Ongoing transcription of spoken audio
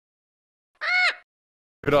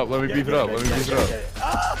it up. Let me beef it up. Let me beef it up.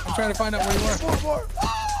 I'm trying to find out where you are. More.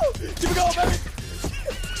 Oh! Keep it going, baby.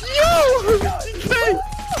 Yo!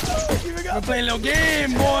 We're playing a little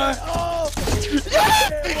game, boy. Oh!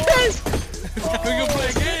 Yes! We're gonna play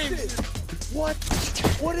a game. What?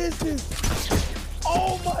 What is this?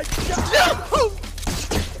 Oh my god!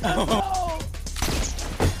 No! No!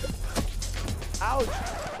 Ouch!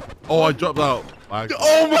 Oh, I dropped out.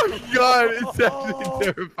 Oh my god, it's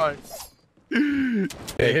actually terrifying.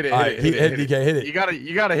 Hey, hit it, hit it, DK, hit it. You gotta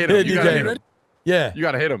hit him. Hit You gotta DK. hit him. Yeah. You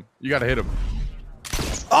gotta hit him. You gotta hit him.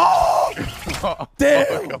 Oh! Damn!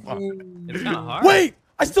 Oh, come on. It's not hard. Wait!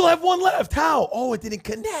 I still have one left. How? Oh, it didn't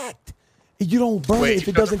connect. You don't burn it if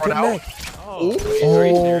it doesn't connect.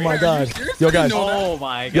 Oh my god. Yo, guys. Oh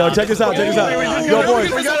my god. Yo, check this out. Check this out. Yo,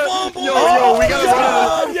 boys. We gotta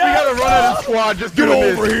run out of squad. Just Get doing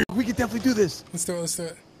over this. here. We can definitely do this. Let's do it. Let's do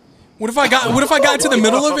it. What if I got into the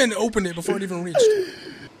middle of it and opened it before it even reached?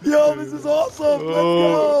 Yo, this is awesome. Let's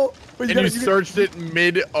go. And you searched it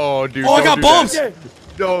mid. Oh, dude. Oh, I got bumps.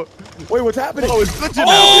 No. Wait, what's happening? Oh, it's glitching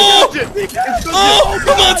Oh! now. It's glitching. Oh,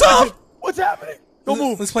 come on, Tom. What's happening? Don't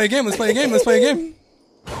move. Let's play a game. Let's play a game. Let's play a game.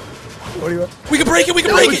 What do you want? We can break it. We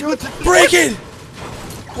can break it. Break it.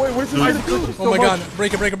 Wait, what's this gonna do? Oh my god.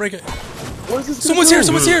 Break it. Break it. Break it. What is this? Someone's here.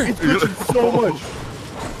 Someone's here. It's glitching so much.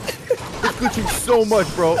 It's glitching so much,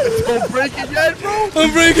 bro. Don't break it yet, bro.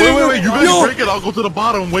 I'm breaking it. Wait, you guys Yo. break it. I'll go to the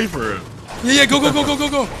bottom and wait for it. Yeah, go.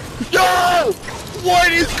 Yo!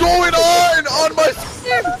 What is going on my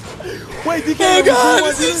skin? Wait, DK. Oh god,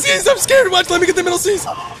 this is C's. I'm scared. Watch, let me get the middle C's.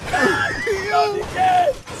 Bye,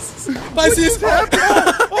 C's. Wait.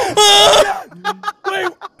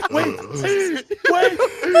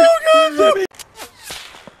 Oh god, let me.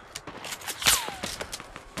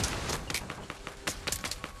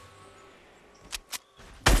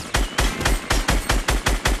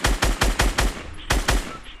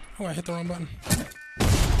 Oh, I hit the wrong button.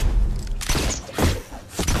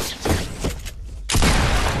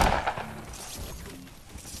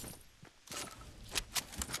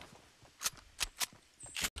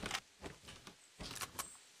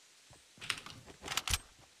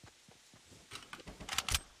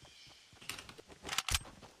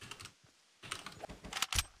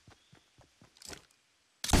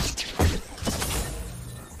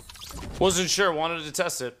 Wasn't sure, wanted to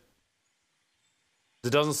test it. It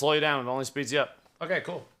doesn't slow you down, it only speeds you up. Okay,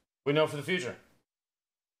 cool. We know for the future.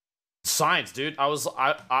 Science, dude. I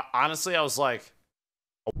honestly, I was like...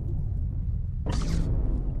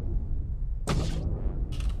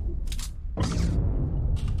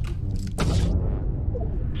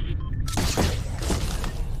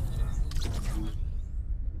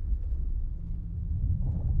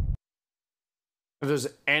 If there's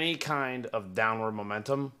any kind of downward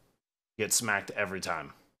momentum, you get smacked every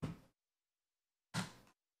time.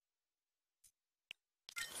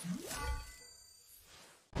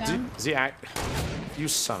 Is he act? You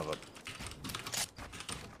son of a...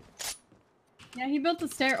 Yeah, he built a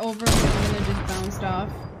stair over me and then it just bounced off.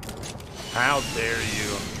 How dare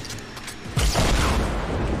you?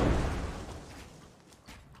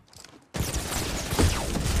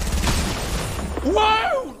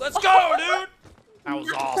 Whoa! Let's go, dude! That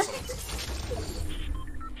was awesome.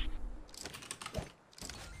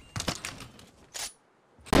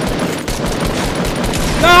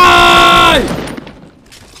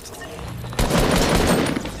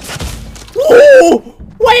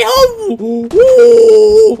 Wait,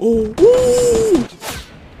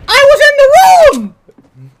 I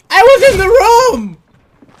was in the room!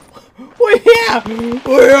 Well, yeah,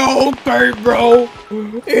 okay, bro.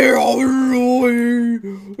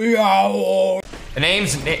 The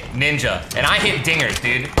name's Ninja, and I hit dingers,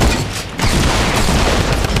 dude.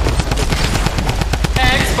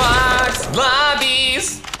 Xbox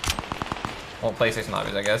lobbies! Well, PlayStation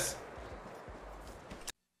lobbies, I guess.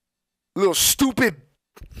 Little stupid.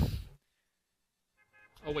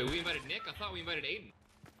 Oh wait, we invited Nick? I thought we invited Aiden.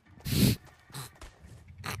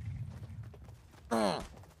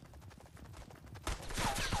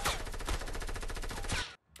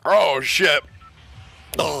 Oh shit.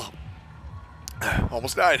 Oh.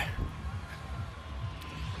 Almost died.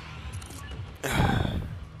 I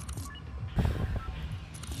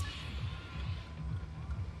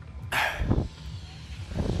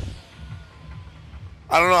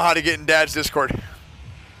don't know how to get in Dad's Discord.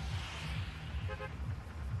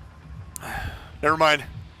 Never mind.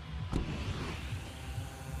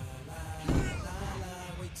 Dude,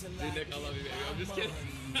 Nick, I love you, baby. I'm just kidding.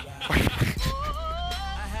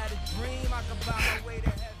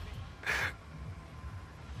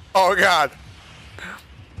 Oh god.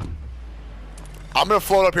 I'm gonna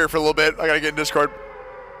float up here for a little bit. I gotta get in Discord.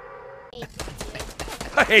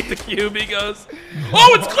 I hate the cube, he goes.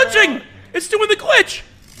 Oh, it's glitching! It's doing the glitch!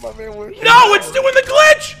 My man went. No, it's doing the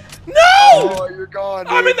glitch! No! Oh, you're gone,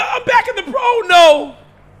 dude. I'm back in the pro. No!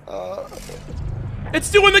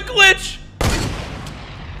 It's doing the glitch!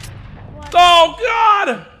 Oh,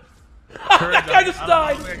 God! That guy just died!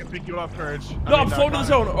 I don't think I can pick you up, Courage. No, I'm floating to the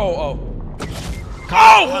zone. Oh!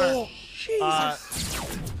 Oh! Jesus!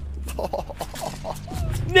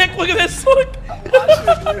 Nick, look at this! Look!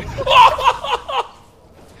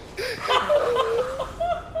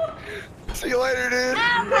 See you later, dude.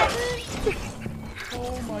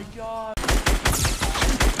 Oh my God!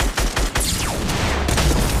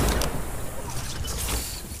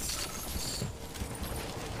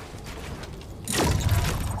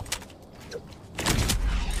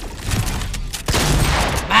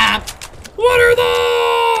 What are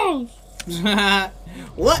those?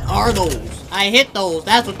 What are those? I hit those.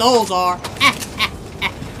 That's what those are.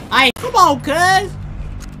 Come on, cuz.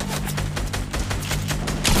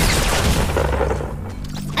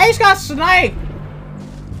 I just got sniped.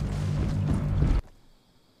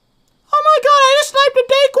 Oh my God! I just sniped a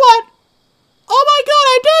day quad. Oh my God!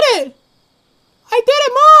 I did it. I did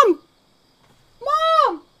it, Mom.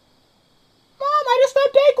 Mom. I just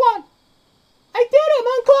sniped day quad. I did it,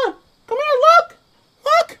 Mom. Come here, look!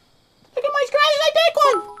 Look! Look at my scratches, I take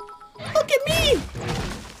one! Look at me!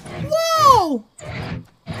 Whoa!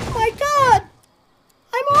 Oh my God!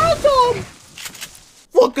 I'm awesome!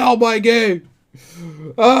 Look out my game!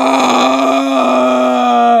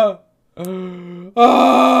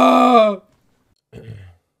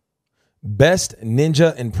 Best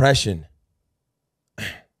ninja impression.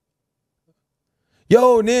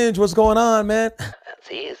 Yo, Ninja, what's going on, man?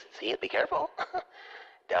 See, be careful.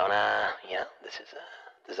 Don't, you know, this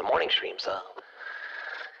is a morning stream, so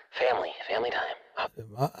family time.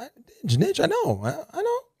 Ninja, I know.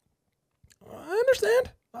 I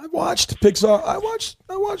understand. I've watched Pixar. I watched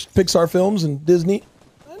Pixar films and Disney.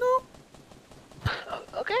 I know.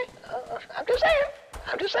 Okay, I'm just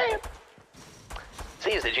saying.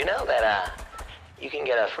 See, did you know that you can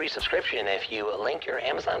get a free subscription if you link your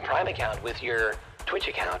Amazon Prime account with your Twitch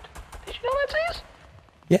account? Did you know that, Sis?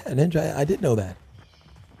 Yeah, Ninja, I did know that.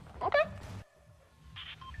 Okay.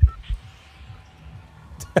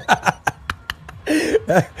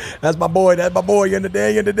 That's my boy. You in the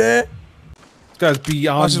day. This guy's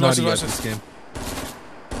beyond nutty at this game.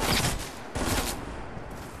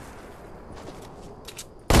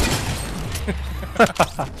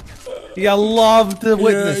 Yeah, I love to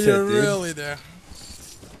witness it, dude. You're really there.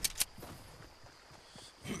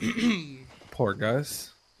 Poor guys.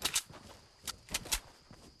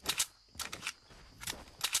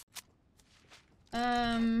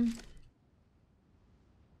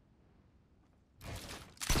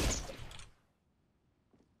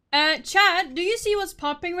 Chat, do you see what's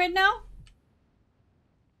popping right now?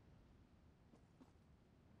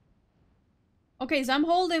 Okay, so I'm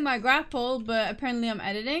holding my grapple, but apparently I'm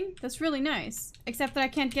editing. That's really nice. Except that I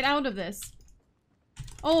can't get out of this.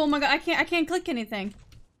 Oh my God, I can't click anything.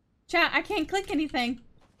 Chat, I can't click anything.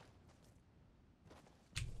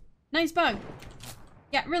 Nice bug.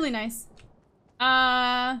 Yeah, really nice.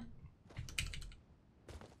 Yeah,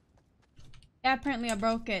 apparently I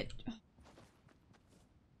broke it.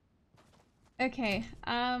 Okay,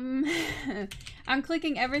 I'm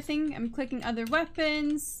clicking everything. I'm clicking other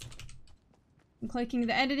weapons. I'm clicking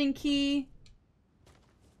the editing key.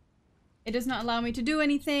 It does not allow me to do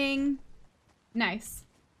anything. Nice.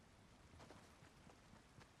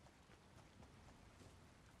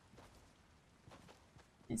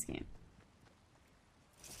 Nice game.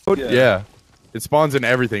 Yeah. It spawns in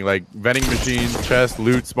everything, like vending machines, chest,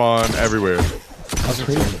 loot spawn, everywhere. That's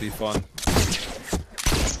crazy. It'd be fun.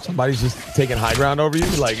 Somebody's just taking high ground over you,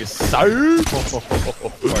 like it's so. You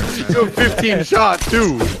have 15 shots,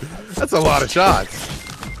 too. That's a lot of shots.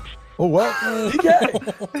 Oh, what?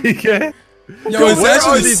 DK? Yo, it's where are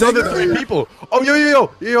actually these other 3 people? Oh,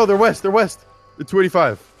 yo, they're west. They're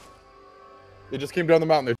 285. They just came down the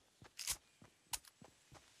mountain.